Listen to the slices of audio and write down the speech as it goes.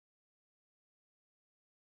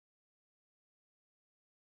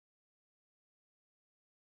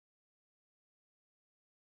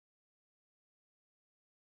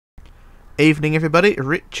Evening everybody,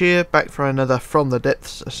 Rich here, back for another From the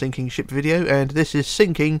Depths sinking ship video, and this is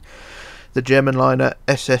sinking the German liner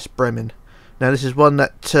SS Bremen. Now this is one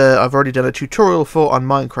that I've already done a tutorial for on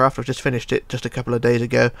Minecraft. I've just finished it just a couple of days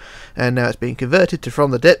ago, and now it's being converted to From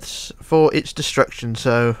the Depths for its destruction.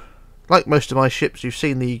 So, like most of my ships, you've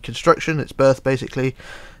seen the construction, its birth basically,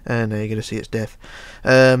 and you're going to see its death.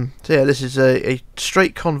 So yeah, this is a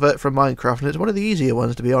straight convert from Minecraft, and it's one of the easier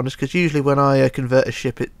ones to be honest, because usually when I convert a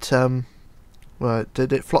ship it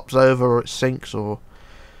flops over or it sinks or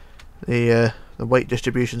the weight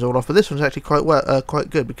distribution's all off. But this one's actually quite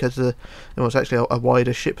good because it's actually a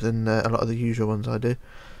wider ship than a lot of the usual ones I do.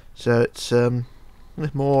 So it's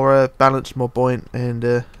more balanced, more buoyant, and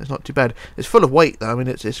it's not too bad. It's full of weight though. I mean,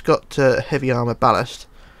 it's got heavy armour ballast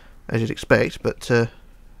as you'd expect, but yeah,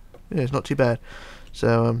 it's not too bad.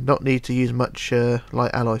 So not need to use much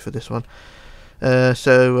light alloy for this one. Yeah,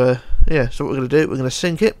 so what we're going to do, we're going to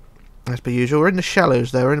sink it as per usual. We're in the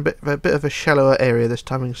shallows there. We're in a bit of a shallower area this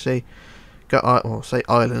time. You can see, say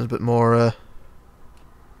islands, but more. I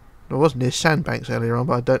was near sandbanks earlier on,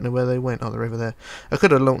 but I don't know where they went. Oh, they're over there. I could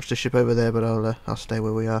have launched a ship over there, but I'll stay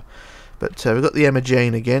where we are. But we've got the Emma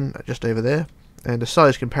Jane again, just over there, and a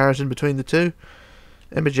size comparison between the two.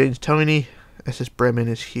 Emma Jane's tiny. SS Bremen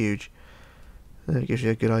is huge. That gives you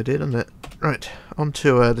a good idea, doesn't it? Right, on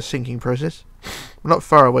to the sinking process. We're not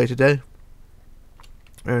far away today.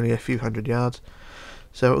 Only a few hundred yards.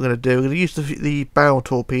 So what we're going to do, we're going to use the bow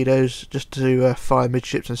torpedoes just to fire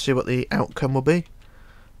midships and see what the outcome will be.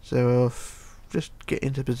 So I'll just get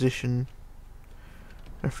into position,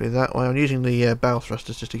 hopefully that way. I'm using the bow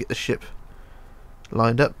thrusters just to get the ship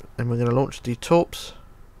lined up, and we're going to launch the torps.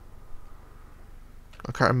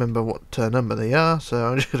 I can't remember what number they are,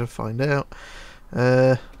 so I'm just going to find out.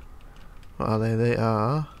 What are they? They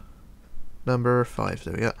are number 5.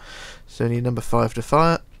 There we go. So we need number 5 to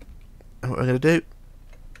fire. And what we're going to do,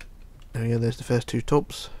 there we go, there's the first two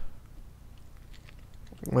torps.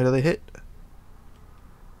 Where do they hit?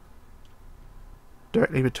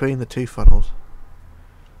 Directly between the two funnels.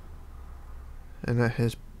 And that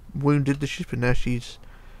has wounded the ship, and now she's,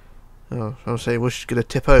 I was saying, well, she's going to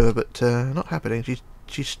tip over, but not happening.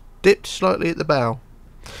 She's dipped slightly at the bow.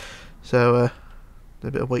 So there's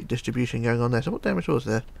a bit of weight distribution going on there. So what damage was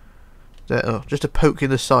there? Just a poke in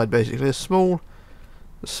the side, basically. A small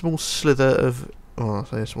slither of, I'll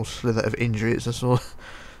say a small slither of injury. It's a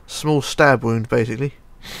small stab wound, basically.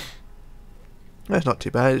 That's not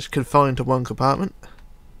too bad. It's confined to one compartment.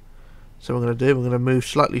 So what we're going to do, we're going to move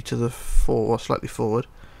slightly to the slightly forward.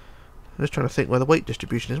 I'm just trying to think where the weight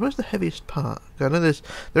distribution is. Where's the heaviest part? I know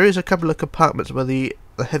there is a couple of compartments where the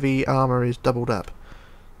heavy armour is doubled up.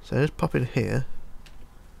 So let's pop in here.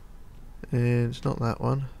 And it's not that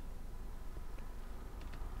one.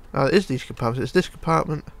 Oh, it is these compartments. It's this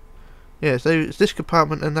compartment. Yeah, so it's this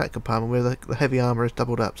compartment and that compartment where the heavy armour is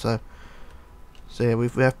doubled up. So yeah, we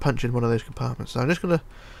have punched in one of those compartments. So I'm just going to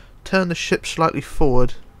turn the ship slightly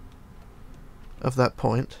forward of that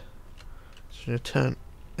point. So I'm going to turn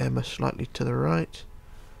Emma slightly to the right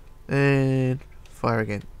and fire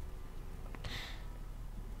again.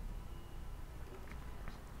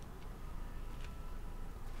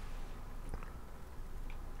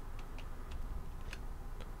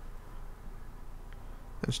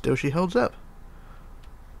 And still she holds up.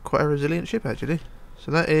 Quite a resilient ship actually.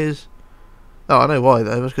 So that is, I know why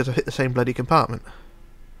though. It's because I hit the same bloody compartment.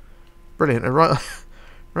 Brilliant. Right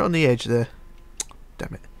on the edge there.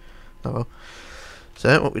 Damn it. Oh well.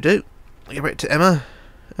 So what we do, we get back to Emma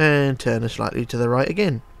and turn her slightly to the right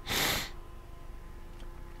again.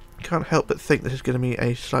 Can't help but think this is going to be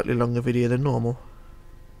a slightly longer video than normal.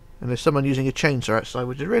 And there's someone using a chainsaw outside,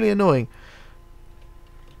 which is really annoying.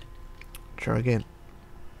 Try again.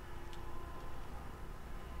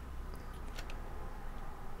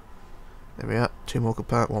 There we are. Two more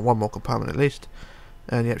compartment, well, one more compartment at least.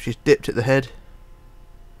 And yep, she's dipped at the head.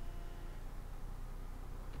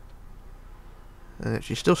 And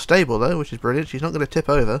she's still stable though, which is brilliant. She's not going to tip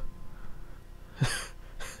over.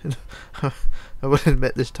 I will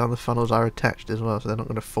admit this time the funnels are attached as well, so they're not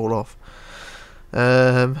going to fall off.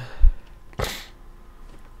 So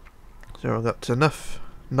I've got enough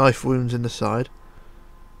knife wounds in the side.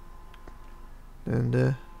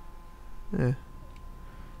 And yeah.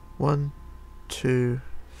 1, 2,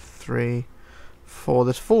 3, 4.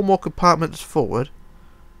 There's 4 more compartments forward.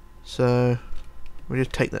 So we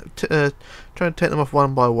just take that, try and take them off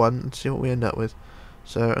one by one and see what we end up with.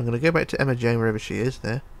 So I'm going to go back to Emma Jane wherever she is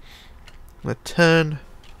there. I'm going to turn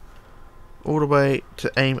all the way to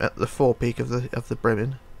aim at the forepeak of the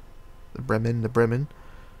Bremen, the Bremen.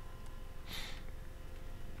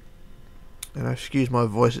 And excuse my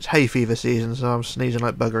voice, it's hay fever season, so I'm sneezing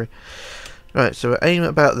like buggery. Right, so we're aiming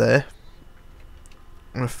about there.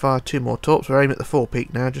 I'm going to fire 2 more torps. We're aiming at the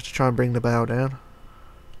forepeak now, just to try and bring the bow down.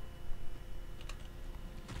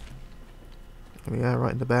 There we are,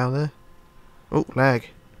 right in the bow there. Oh, lag.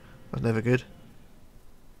 That's never good.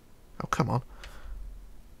 Oh, come on.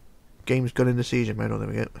 Game's gone into siege mode. Oh, there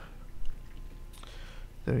we go.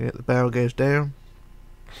 There we go, the bow goes down.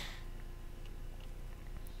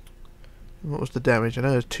 What was the damage? I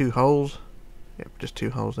know there's 2 holes. Yep, just 2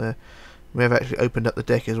 holes there. We have actually opened up the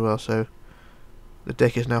deck as well, so the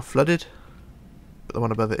deck is now flooded, but the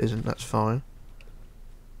one above it isn't. That's fine.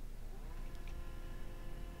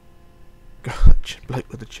 God, that bloke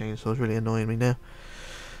with the chainsaw is really annoying me now.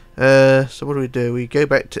 So what do? We go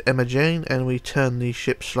back to Emma Jane and we turn the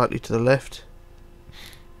ship slightly to the left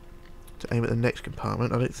to aim at the next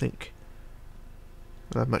compartment. I don't think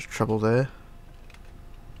we'll have much trouble there.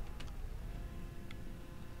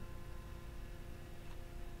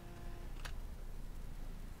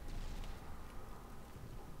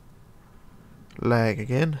 Lag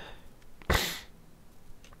again.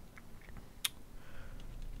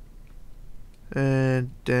 And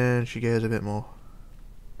down she goes a bit more.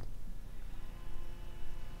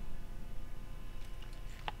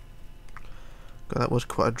 God, that was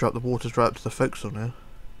quite a drop. The water's right up to the forecastle now.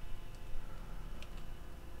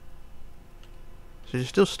 So she's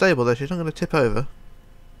still stable though, she's not going to tip over.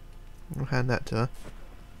 I'll hand that to her.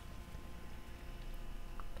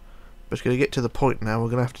 But it's going to get to the point now, we're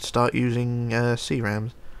going to have to start using sea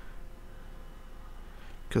rams.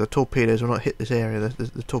 Because the torpedoes will not hit this area,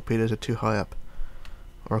 the torpedoes are too high up.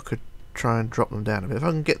 Or I could try and drop them down a bit. If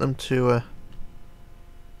I can get them to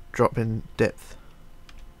drop in depth.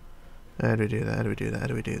 How do we do that? How do we do that? How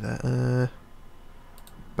do we do that?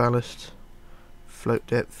 Ballast, float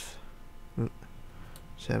depth.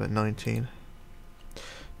 Say about 19.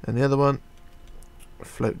 And the other one,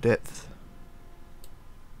 float depth.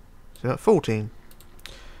 So about 14.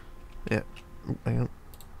 Yeah. Hang on.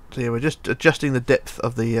 So yeah, we're just adjusting the depth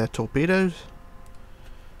of the torpedoes.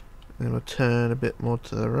 Then we'll turn a bit more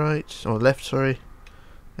to the right, or left, sorry,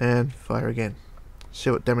 and fire again. See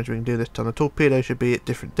what damage we can do this time. The torpedo should be at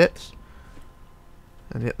different depths.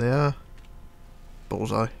 And yet they are.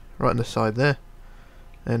 Bullseye. Right on the side there.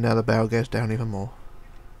 And now the bow goes down even more.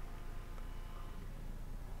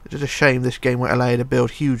 It's just a shame this game won't allow you to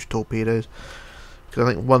build huge torpedoes. Because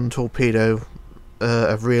I think one torpedo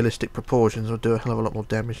of realistic proportions will do a hell of a lot more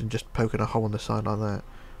damage than just poking a hole in the side like that.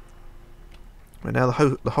 But now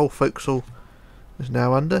the whole forecastle is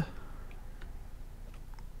now under.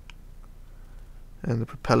 And the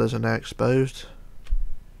propellers are now exposed.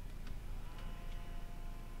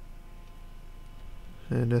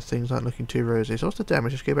 And things aren't looking too rosy. So what's the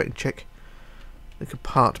damage? Let's go back and check the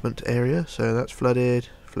compartment area. So that's flooded,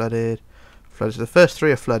 flooded, flooded. So the first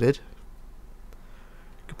 3 are flooded.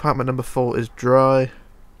 Compartment number 4 is dry.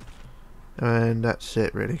 And that's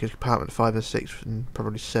it really, because compartment 5 and 6 and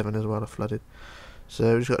probably 7 as well are flooded.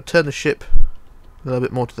 So we've just got to turn the ship a little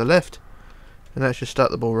bit more to the left. And that should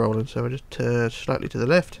start the ball rolling. So we'll just turn slightly to the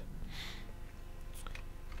left.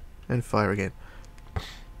 And fire again.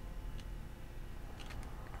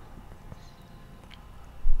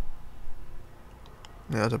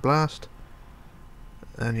 There's a blast.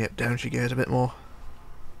 And yep, down she goes a bit more.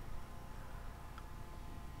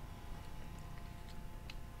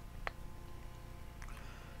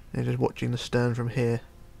 They're just watching the stern from here.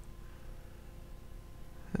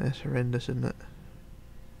 That's horrendous, isn't it?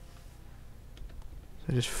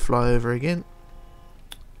 So just fly over again.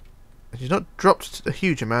 She's not dropped a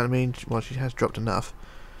huge amount. I mean, well, she has dropped enough.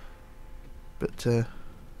 But yeah,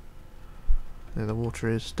 the water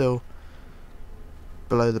is still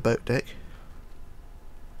below the boat deck,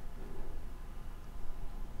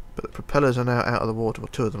 but the propellers are now out of the water, well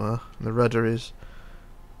 2 of them are, and the rudder is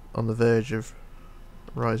on the verge of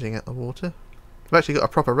rising out the water. I've actually got a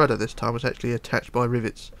proper rudder this time. It's actually attached by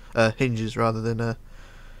rivets, hinges rather than I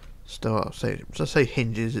say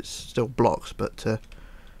hinges, it's still blocks, but at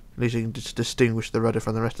least you can distinguish the rudder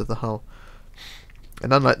from the rest of the hull.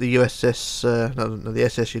 And unlike the USS, no, the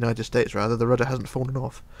SS United States rather, the rudder hasn't fallen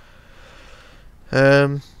off.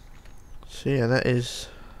 So yeah, that is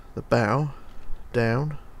the bow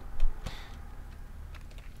down.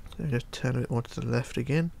 So just turn a bit more to the left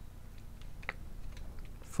again.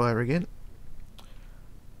 Fire again.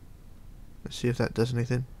 Let's see if that does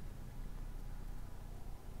anything.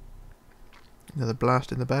 Another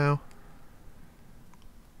blast in the bow.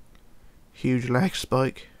 Huge lag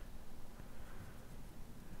spike.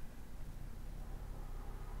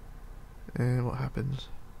 And what happens?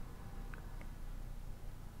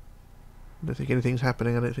 I don't think anything's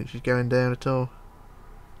happening. I don't think she's going down at all.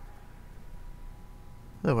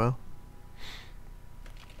 Oh well.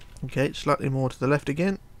 Okay, slightly more to the left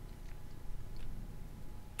again.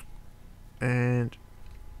 And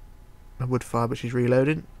I would fire, but she's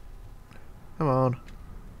reloading. Come on.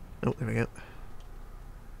 Oh, there we go.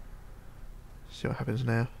 See what happens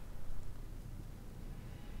now.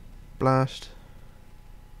 Blast.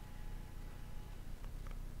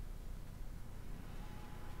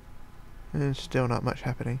 And still not much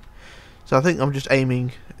happening. So I think I'm just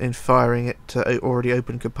aiming and firing at already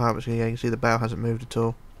open compartments. Yeah, you can see the bow hasn't moved at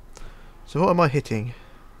all. So what am I hitting?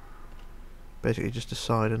 Basically just the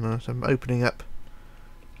side, and so I'm opening up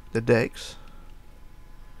the decks.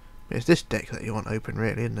 It's this deck that you want open,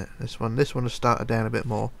 really, isn't it? This one has started down a bit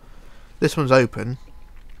more. This one's open,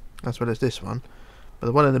 as well as this one, but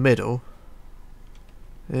the one in the middle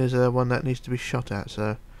is one that needs to be shot at.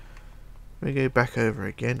 So we go back over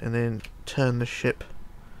again, and then turn the ship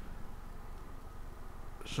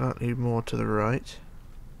slightly more to the right,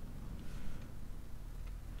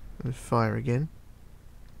 and fire again.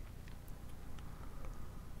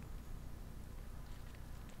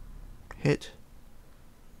 Hit.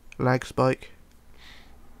 Lag spike.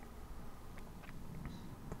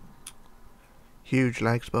 Huge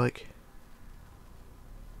lag spike.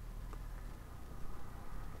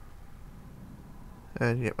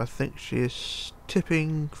 And yep, I think she is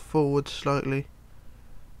tipping forward slightly.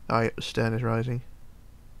 Oh yep, the stern is rising.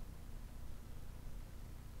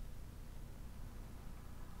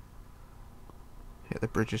 Yeah, the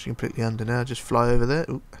bridge is completely under now. Just fly over there.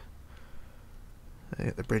 Ooh.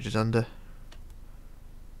 Yeah, the bridge is under.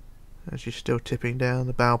 And she's still tipping down.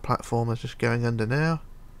 The bow platform is just going under now.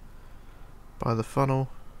 By the funnel.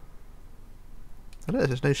 I know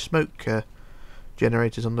there's no smoke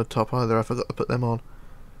generators on the top either. I forgot to put them on.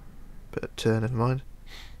 But never mind.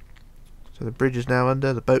 So the bridge is now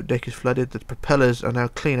under. The boat deck is flooded. The propellers are now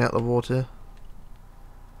clean out the water.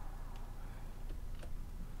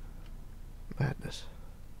 Madness.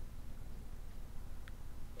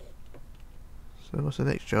 So what's the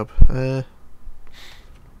next job? Well,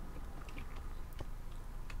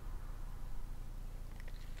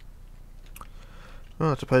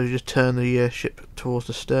 I suppose you just turn the ship towards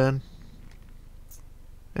the stern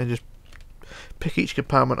and just pick each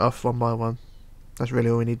compartment off one by one. That's really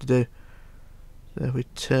all we need to do. So if we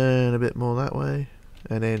turn a bit more that way,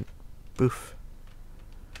 and then boof.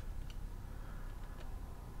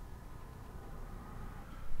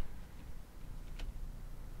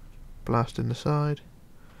 Blast in the side.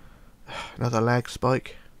 Another lag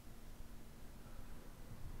spike.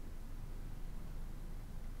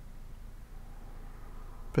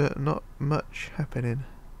 But not much happening.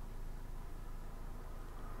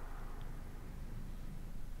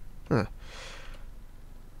 Huh.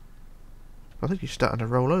 I think she's starting to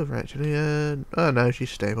roll over actually. Oh no,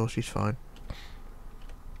 she's stable, she's fine.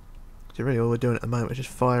 So really all we're doing at the moment is just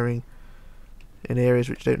firing in areas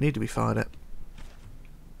which don't need to be fired at.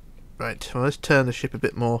 Right, well let's turn the ship a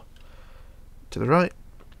bit more to the right.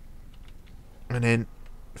 And then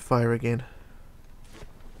fire again.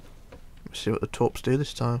 Let's see what the torps do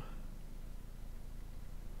this time.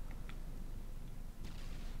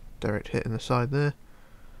 Direct hit in the side there.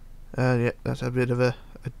 And yeah, that's a bit of a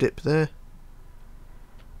dip there.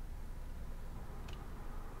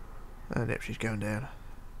 And yep, she's going down.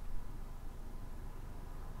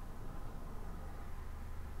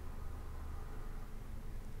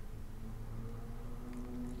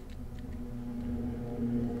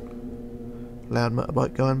 Loud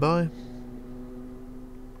motorbike going by.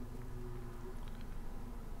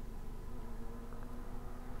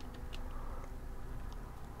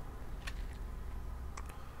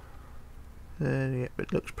 Yeah,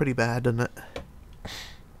 it looks pretty bad, doesn't it?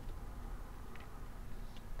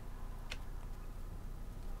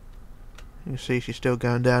 You can see she's still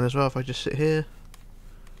going down as well if I just sit here.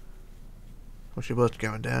 Well, she was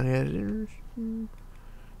going down, yeah.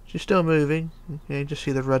 She's still moving. Yeah, you just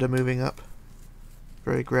see the rudder moving up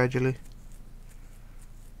very gradually.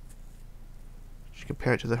 Just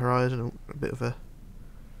compare it to the horizon, a bit of a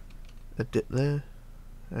dip there.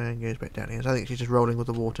 And goes back down again. So I think she's just rolling with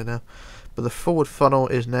the water now. But the forward funnel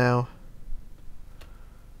is now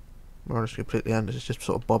more or less completely under. It's just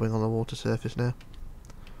sort of bobbing on the water surface now.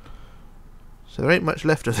 So there ain't much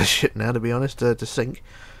left of the ship now, to be honest, to sink.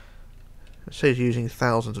 It says using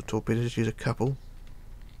thousands of torpedoes, just use a couple.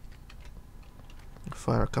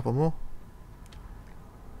 Fire a couple more.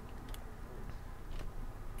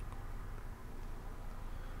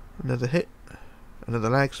 Another hit. Another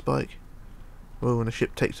lag spike. Oh, and the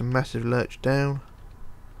ship takes a massive lurch down.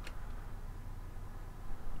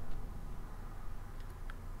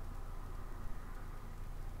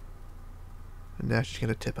 And now she's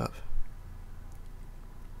going to tip up.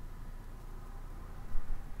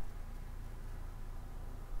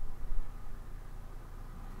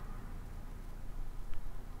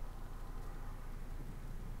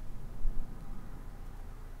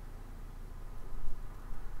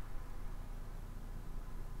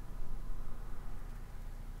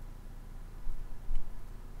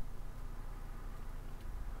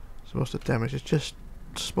 So what's the damage? It's just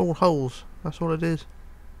small holes. That's all it is.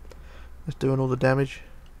 That's doing all the damage.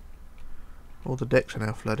 All the decks are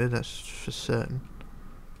now flooded, that's for certain.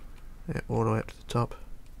 Yeah, all the way up to the top.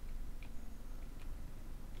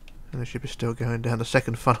 And the ship is still going down. The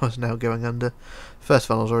second funnel is now going under. First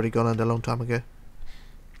funnel's already gone under a long time ago.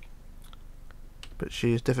 But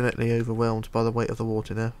she is definitely overwhelmed by the weight of the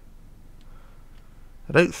water now.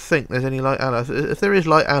 I don't think there's any light alloy. If there is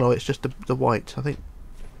light alloy, it's just the white. I think,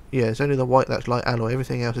 yeah, it's only the white that's light alloy.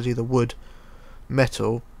 Everything else is either wood,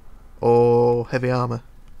 metal, or heavy armour.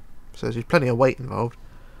 So there's plenty of weight involved.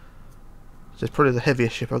 So it's probably the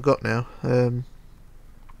heaviest ship I've got now. The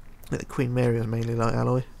Queen Mary is mainly light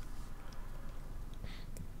alloy.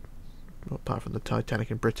 Well, apart from the Titanic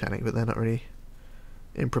and Britannic, but they're not really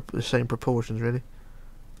in the same proportions, really.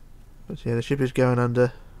 But yeah, the ship is going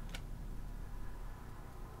under.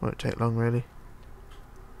 Won't take long, really.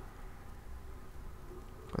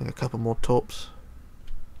 I think a couple more torps.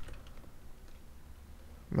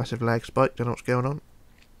 Massive lag spike, don't know what's going on.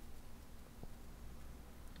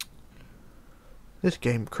 This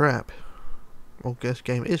game crap. Well, this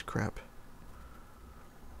game is crap.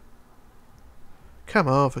 Come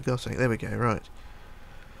on, for God's sake. There we go, right.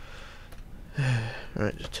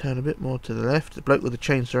 Right, just turn a bit more to the left. The bloke with the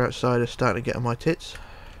chainsaw outside is starting to get on my tits.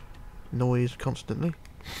 Noise constantly.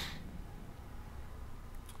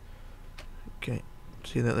 Okay,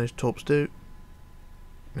 see that those torps do.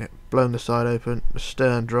 Yeah, blown the side open, the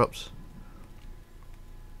stern drops.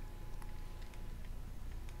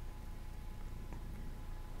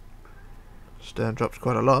 Stern drops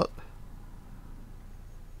quite a lot.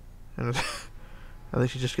 And I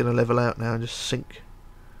think she's just going to level out now and just sink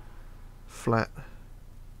flat.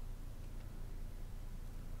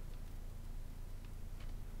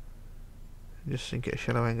 Just sink at a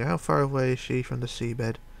shallow angle. How far away is she from the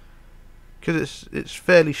seabed? Because it's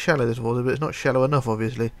fairly shallow, this water, but it's not shallow enough,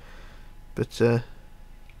 obviously. But oh,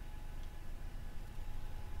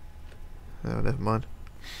 never mind.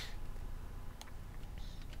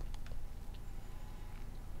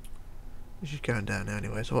 She's going down now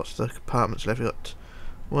anyway. So what's the compartments left? We've got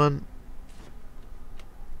one.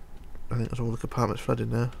 I think that's all the compartments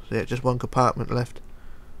flooded now. So yeah, just one compartment left.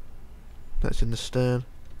 That's in the stern.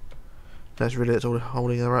 That's all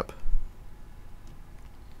holding her up.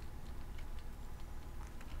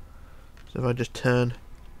 So if I just turn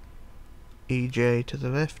EJ to the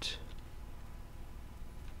left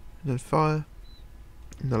and then fire,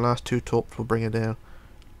 and the last two torps will bring her down,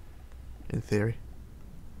 in theory.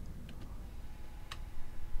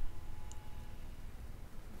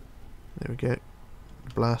 There we go.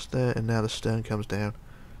 Blast there, and now the stern comes down.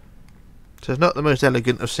 So it's not the most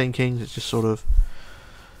elegant of sinkings, it's just sort of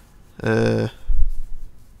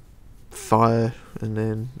fire, and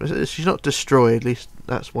then she's not destroyed, at least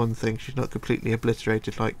that's one thing. She's not completely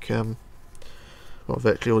obliterated like well,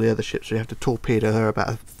 virtually all the other ships. We have to torpedo her about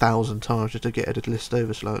 1,000 times just to get her to list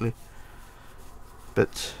over slightly.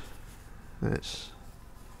 But it's,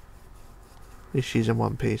 at least she's in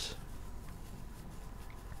one piece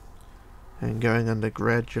and going under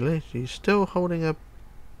gradually. She's still holding her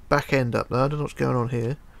back end up though. I don't know what's going on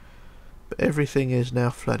here, but everything is now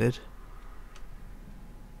flooded.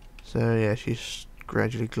 So yeah, she's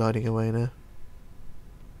gradually gliding away now.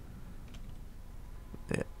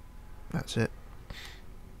 Yeah, that's it.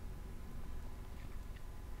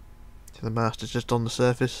 So the mast is just on the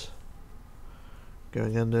surface,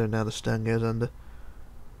 going under, and now the stern goes under.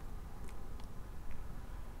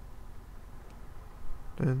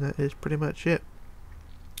 And that is pretty much it.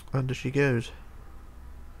 Under she goes.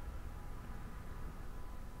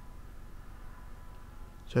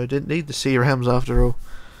 So I didn't need the sea rams after all.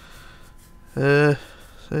 So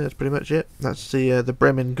that's pretty much it. That's the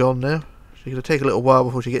Bremen gone now. She's going to take a little while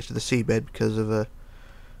before she gets to the seabed because of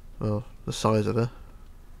well, the size of her.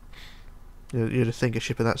 You'd think a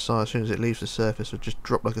ship of that size, as soon as it leaves the surface, would just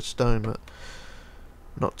drop like a stone, but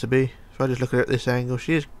not to be. If I just look at her at this angle,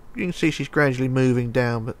 you can see she's gradually moving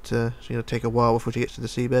down, but she's going to take a while before she gets to the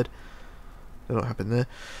seabed. Don't know what happened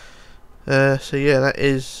there. So yeah, that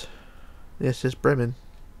is, this is Bremen,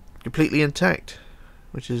 completely intact,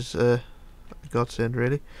 which is a godsend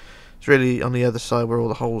really. It's really on the other side where all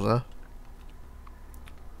the holes are,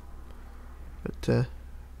 but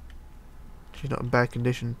She's not in bad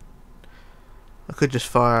condition. I could just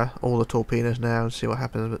fire all the torpedoes now and see what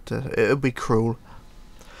happens, but it would be cruel.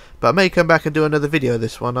 But I may come back and do another video of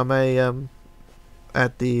this one. I may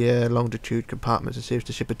add the longitude compartments and see if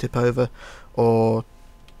the ship would tip over, or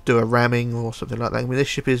do a ramming or something like that. I mean, this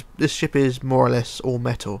ship is more or less all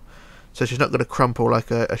metal, so she's not going to crumple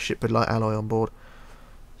like a ship with light alloy on board.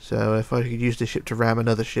 So if I could use this ship to ram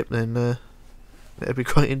another ship, then that'd be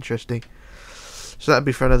quite interesting. So that'd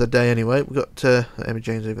be for another day anyway. We've got Emma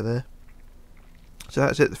James over there. So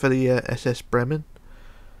that's it for the SS Bremen,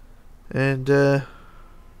 and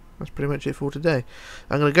that's pretty much it for today.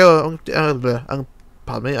 I'm going to go.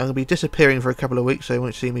 Pardon me. I'm going to be disappearing for a couple of weeks, so you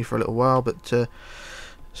won't see me for a little while. But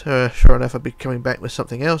so sure enough, I'll be coming back with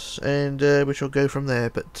something else, and we shall go from there.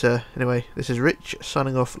 But anyway, this is Rich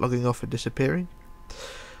signing off, logging off, and disappearing.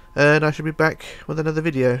 And I shall be back with another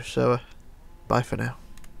video. So bye for now.